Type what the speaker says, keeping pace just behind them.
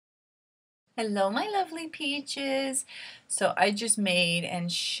Hello my lovely peaches. So I just made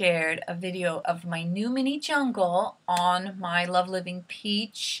and shared a video of my new mini jungle on my Love Living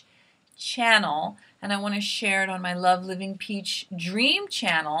Peach channel, and I want to share it on my Love Living Peach Dream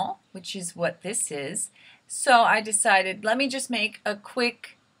channel, which is what this is. So I decided, let me just make a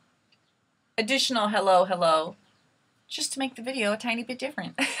quick additional hello just to make the video a tiny bit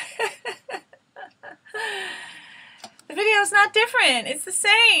different. The video is not different, it's the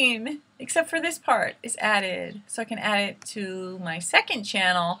same, except for this part is added. So I can add it to my second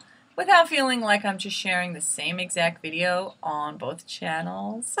channel without feeling like I'm just sharing the same exact video on both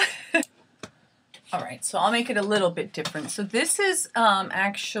channels. Alright, so I'll make it a little bit different. So this is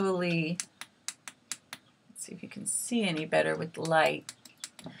actually, let's see if you can see any better with the light.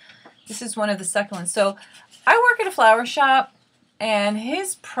 This is one of the succulents. So I work at a flower shop, and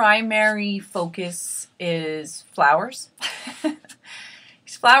his primary focus is flowers.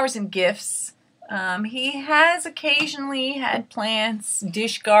 It's flowers and gifts. He has occasionally had plants,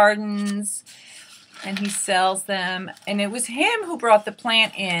 dish gardens, and he sells them. And it was him who brought the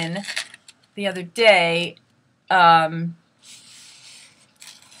plant in the other day. It's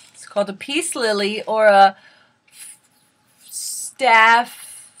called a peace lily or a staphylium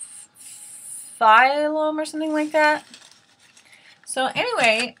or something like that. So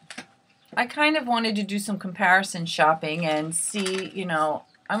anyway, I kind of wanted to do some comparison shopping and see, you know,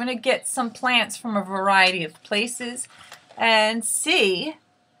 I'm going to get some plants from a variety of places and see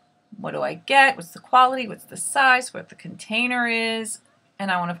what do I get, what's the quality, what's the size, what the container is,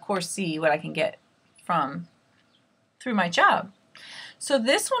 and I want to, of course, see what I can get through my job. So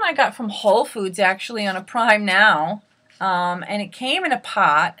this one I got from Whole Foods actually on a Prime Now, and it came in a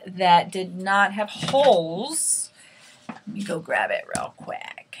pot that did not have holes. Let me go grab it real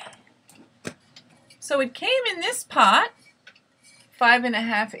quick. So it came in this pot,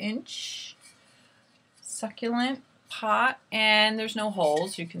 5.5 inch succulent pot, and there's no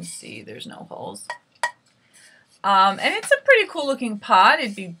holes. You can see there's no holes. And it's a pretty cool looking pot.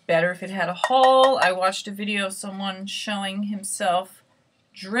 It'd be better if it had a hole. I watched a video of someone showing himself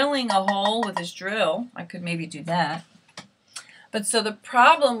drilling a hole with his drill. I could maybe do that. But so the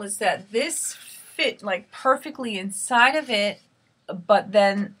problem was that this fit like perfectly inside of it, but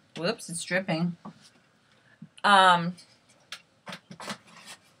then, whoops, it's dripping.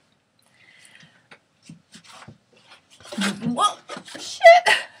 Whoa, shit!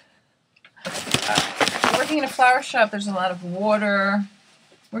 Working in a flower shop, there's a lot of water.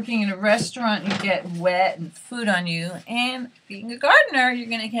 Working in a restaurant, you get wet and food on you. And being a gardener, you're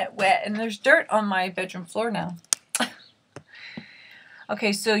going to get wet. And there's dirt on my bedroom floor now.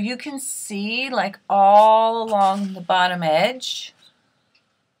 Okay, so you can see like all along the bottom edge,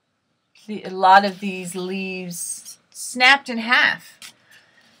 a lot of these leaves snapped in half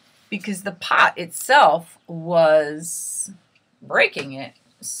because the pot itself was breaking it.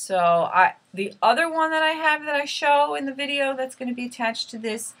 So the other one that I have that I show in the video that's going to be attached to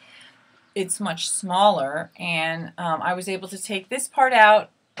this, it's much smaller, and I was able to take this part out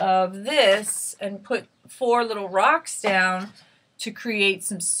of this and put 4 little rocks down to create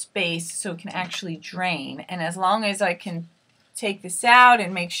some space so it can actually drain. And as long as I can take this out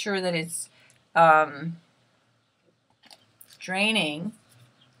and make sure that it's draining,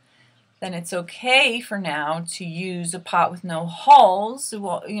 then it's okay for now to use a pot with no holes.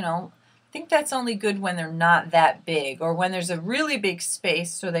 Well, you know, I think that's only good when they're not that big, or when there's a really big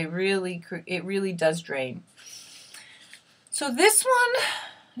space so it really does drain. So this one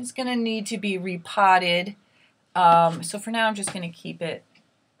is going to need to be repotted. So for now, I'm just going to keep it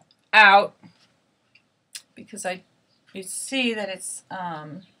out because you see that it's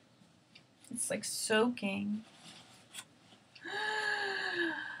like soaking.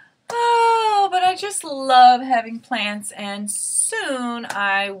 Oh, but I just love having plants, and soon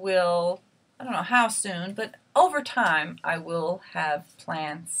I don't know how soon, but over time I will have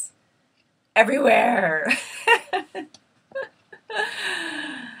plants everywhere.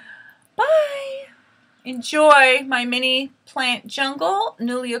 Bye! Enjoy my mini plant jungle,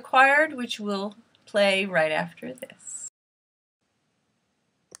 newly acquired, which will play right after this.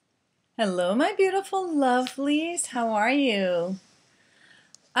 Hello, my beautiful lovelies. How are you?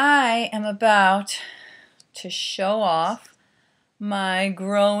 I am about to show off my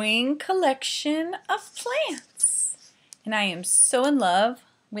growing collection of plants. And I am so in love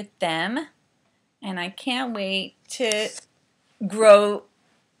with them. And I can't wait to grow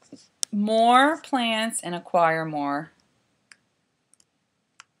more plants and acquire more.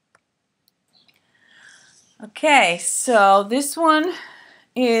 Okay, so this one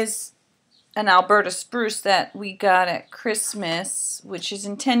is an Alberta spruce that we got at Christmas, which is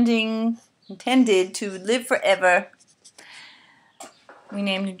intending intended to live forever. We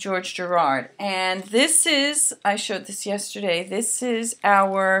named him George Gerard. And this is, I showed this yesterday, this is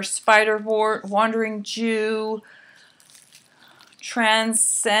our Spider Wandering Jew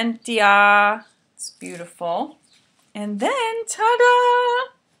Transcendia. It's beautiful. And then, ta-da!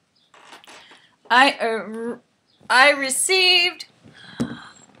 I received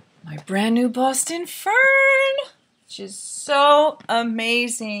my brand new Boston Fern, which is so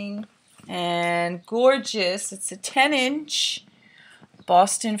amazing and gorgeous. It's a 10-inch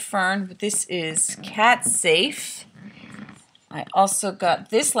Boston Fern, but this is cat safe. I also got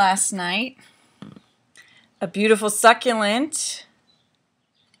this last night, a beautiful succulent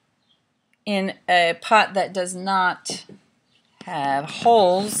in a pot that does not have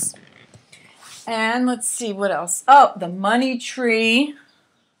holes. And let's see what else. Oh, the money tree,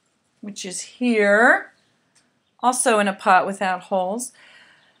 which is here, also in a pot without holes.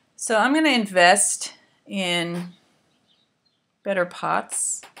 So I'm going to invest in better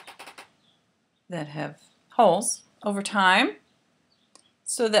pots that have holes over time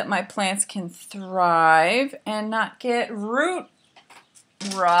so that my plants can thrive and not get root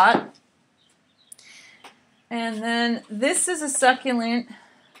rot. And then this is a succulent.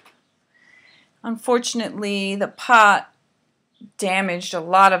 Unfortunately, the pot damaged a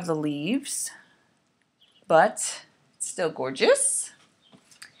lot of the leaves, but it's still gorgeous.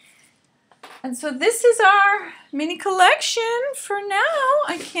 And so this is our mini collection for now.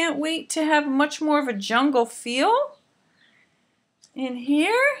 I can't wait to have much more of a jungle feel in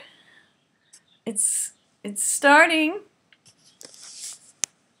here. It's starting.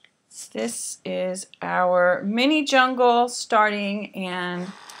 This is our mini jungle starting, and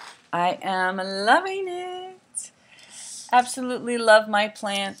I am loving it. Absolutely love my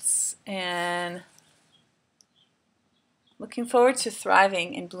plants and looking forward to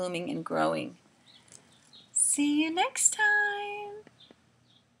thriving and blooming and growing. See you next time.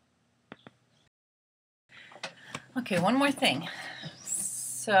 Okay, one more thing.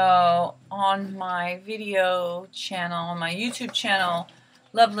 So on my video channel, on my YouTube channel,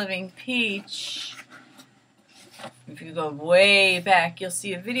 LoveLivingPeach, if you go way back, you'll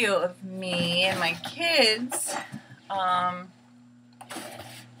see a video of me and my kids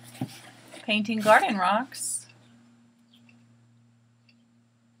painting garden rocks.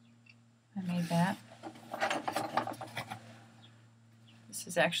 I made that. This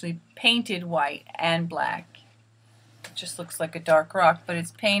is actually painted white and black. It just looks like a dark rock, but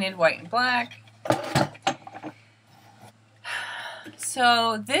it's painted white and black.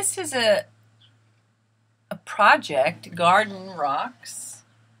 So this is a project, Garden Rocks,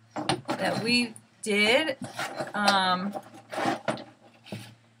 that we did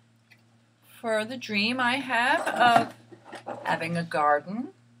for the dream I have of having a garden,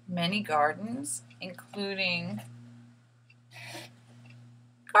 many gardens, including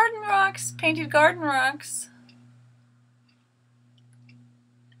garden rocks, painted garden rocks.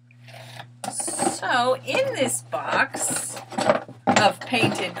 So in this box of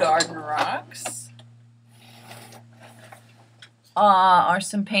painted garden rocks are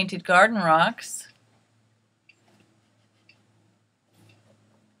some painted garden rocks.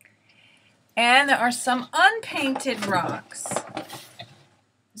 And there are some unpainted rocks.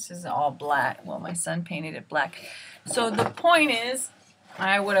 This is all black. Well, my son painted it black. So the point is,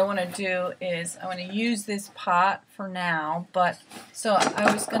 what I want to do is I want to use this pot for now. But so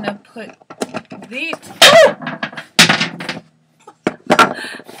I was going to put these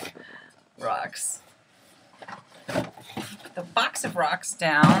rocks. Put the box of rocks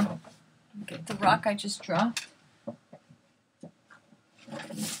down. Get the rock I just dropped.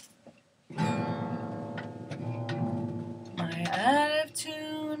 My out of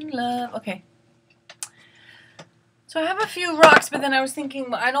tune love. Okay. So I have a few rocks, but then I was thinking,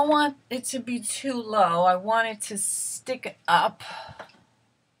 well, I don't want it to be too low. I want it to stick up.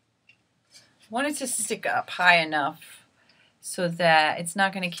 I want it to stick up high enough so that it's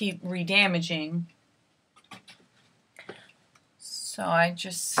not going to keep re-damaging. So I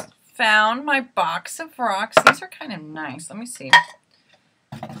just found my box of rocks. These are kind of nice. Let me see.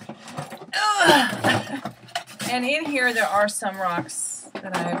 And in here there are some rocks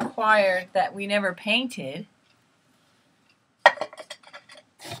that I acquired that we never painted.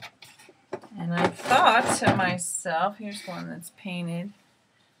 And I thought to myself, here's one that's painted.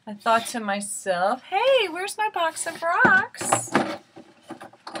 I thought to myself, hey, where's my box of rocks?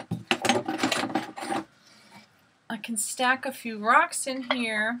 I can stack a few rocks in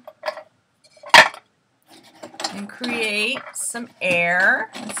here and create some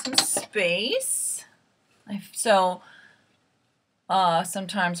air and some space. So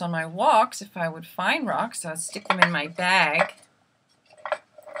Sometimes on my walks, if I would find rocks, I'd stick them in my bag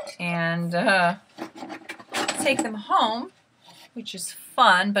and take them home, which is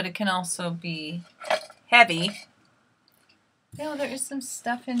fun, but it can also be heavy. Oh, there is some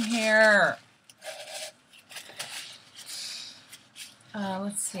stuff in here.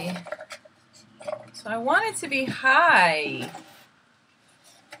 Let's see. So I want it to be high.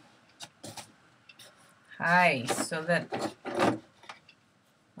 High, so that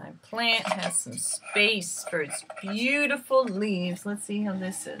my plant has some space for its beautiful leaves. Let's see how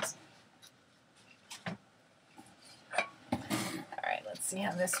this is. Alright, let's see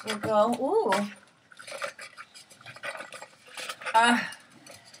how this will go. Ooh.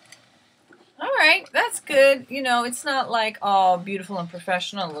 Alright, that's good. You know, it's not like all beautiful and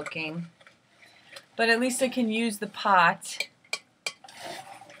professional looking. But at least I can use the pot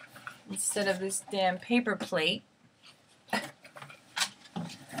instead of this damn paper plate.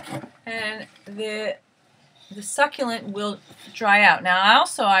 And the succulent will dry out. Now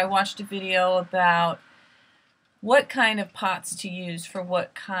I watched a video about what kind of pots to use for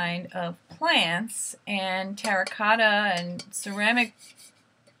what kind of plants, and terracotta and ceramic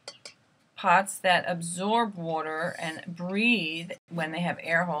pots that absorb water and breathe when they have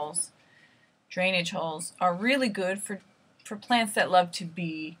air holes, drainage holes, are really good for plants that love to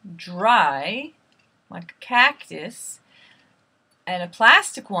be dry, like a cactus. And a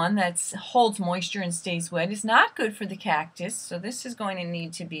plastic one that holds moisture and stays wet is not good for the cactus, so this is going to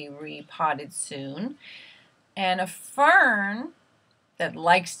need to be repotted soon. And a fern that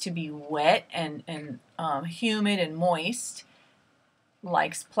likes to be wet and humid and moist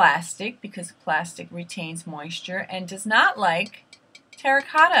likes plastic, because plastic retains moisture, and does not like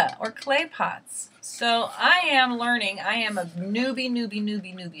terracotta or clay pots. So I am learning. I am a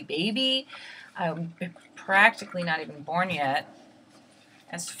newbie baby. I'm practically not even born yet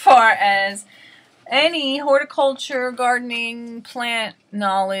as far as any horticulture, gardening, plant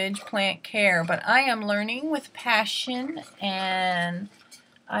knowledge, plant care. But I am learning with passion, and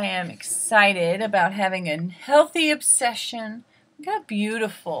I am excited about having a healthy obsession. Look how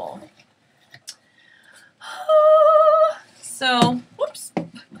beautiful. So, whoops.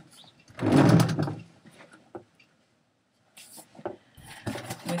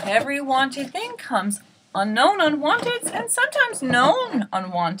 With every wanted thing comes unknown unwanteds, and sometimes known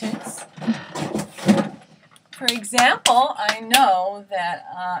unwanteds. For example, I know that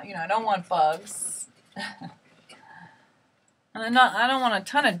I don't want bugs. I don't want a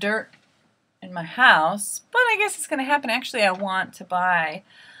ton of dirt in my house, but I guess it's going to happen. Actually, I want to buy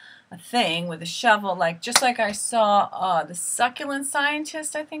a thing with a shovel, just like I saw the succulent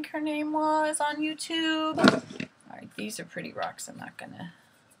scientist, I think her name was, on YouTube. All right, these are pretty rocks. I'm not gonna.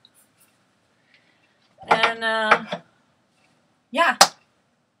 And yeah.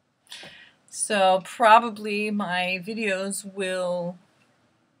 So probably my videos will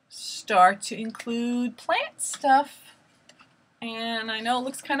start to include plant stuff. And I know it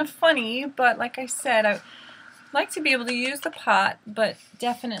looks kind of funny, but like I said, I like to be able to use the pot, but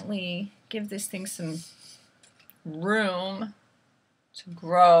definitely give this thing some room to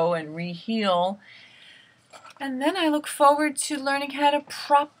grow and reheal. And then I look forward to learning how to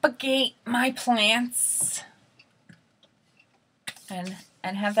propagate my plants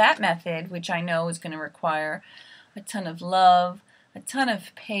and have that method, which I know is going to require a ton of love, a ton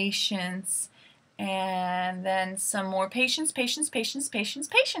of patience, and then some more patience.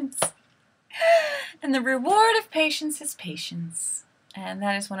 And the reward of patience is patience. And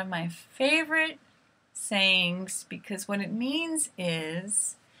that is one of my favorite sayings, because what it means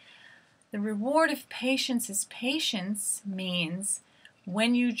is the reward of patience is patience means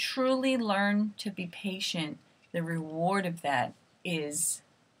when you truly learn to be patient, the reward of that is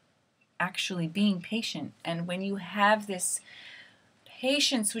actually being patient. And when you have this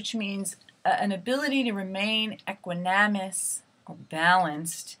patience, which means an ability to remain equanimous or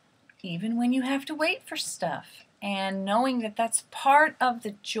balanced, even when you have to wait for stuff, and knowing that that's part of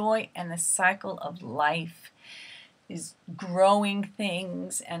the joy and the cycle of life, is growing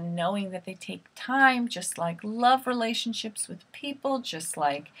things and knowing that they take time, just like love relationships with people, just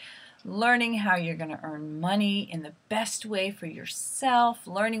like learning how you're going to earn money in the best way for yourself,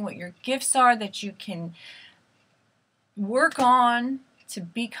 learning what your gifts are that you can work on to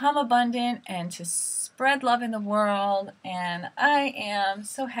become abundant and to spread love in the world. And I am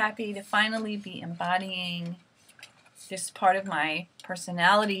so happy to finally be embodying this part of my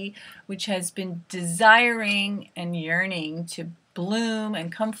personality, which has been desiring and yearning to bloom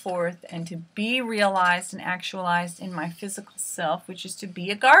and come forth and to be realized and actualized in my physical self, which is to be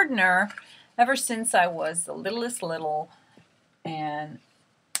a gardener ever since I was the littlest little. and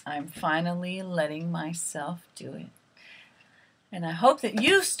I'm finally letting myself do it. And I hope that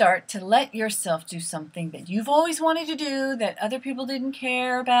you start to let yourself do something that you've always wanted to do, that other people didn't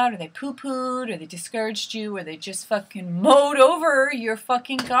care about, or they poo-pooed, or they discouraged you, or they just fucking mowed over your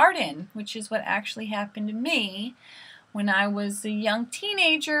fucking garden, which is what actually happened to me. When I was a young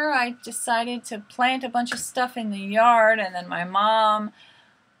teenager, I decided to plant a bunch of stuff in the yard, and then my mom,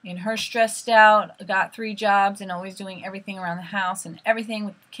 in her stressed out, got 3 jobs and always doing everything around the house and everything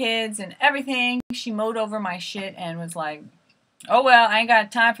with the kids and everything, she mowed over my shit and was like, oh well, I ain't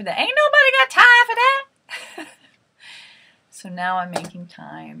got time for that. Ain't nobody got time for that. So now I'm making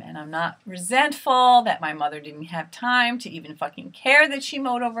time, and I'm not resentful that my mother didn't have time to even fucking care that she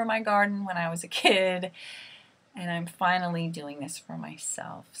mowed over my garden when I was a kid. And I'm finally doing this for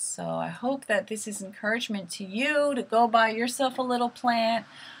myself. So I hope that this is encouragement to you to go buy yourself a little plant,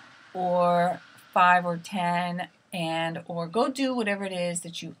 or 5 or 10, or go do whatever it is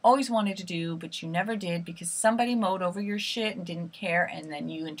that you always wanted to do but you never did because somebody mowed over your shit and didn't care, and then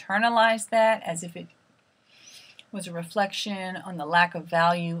you internalized that as if it was a reflection on the lack of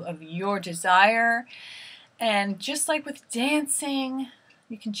value of your desire. And just like with dancing,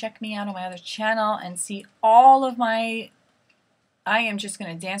 you can check me out on my other channel and see all of my, I am just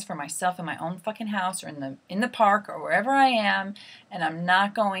going to dance for myself in my own fucking house or in the park or wherever I am, and I'm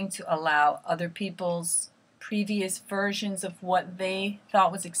not going to allow other people's previous versions of what they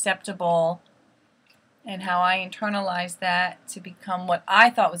thought was acceptable and how I internalized that to become what I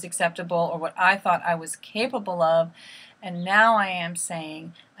thought was acceptable or what I thought I was capable of. And now I am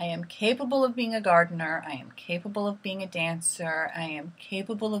saying I am capable of being a gardener, I am capable of being a dancer, I am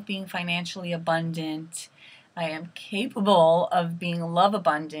capable of being financially abundant, I am capable of being love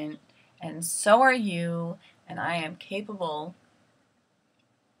abundant, and so are you, and I am capable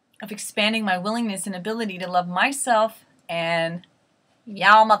of expanding my willingness and ability to love myself and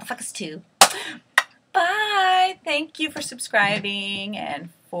y'all motherfuckers too. Bye! Thank you for subscribing and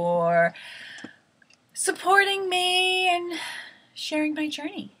for supporting me and sharing my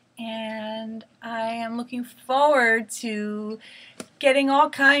journey. And I am looking forward to getting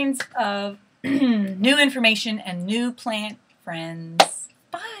all kinds of new information and new plant friends.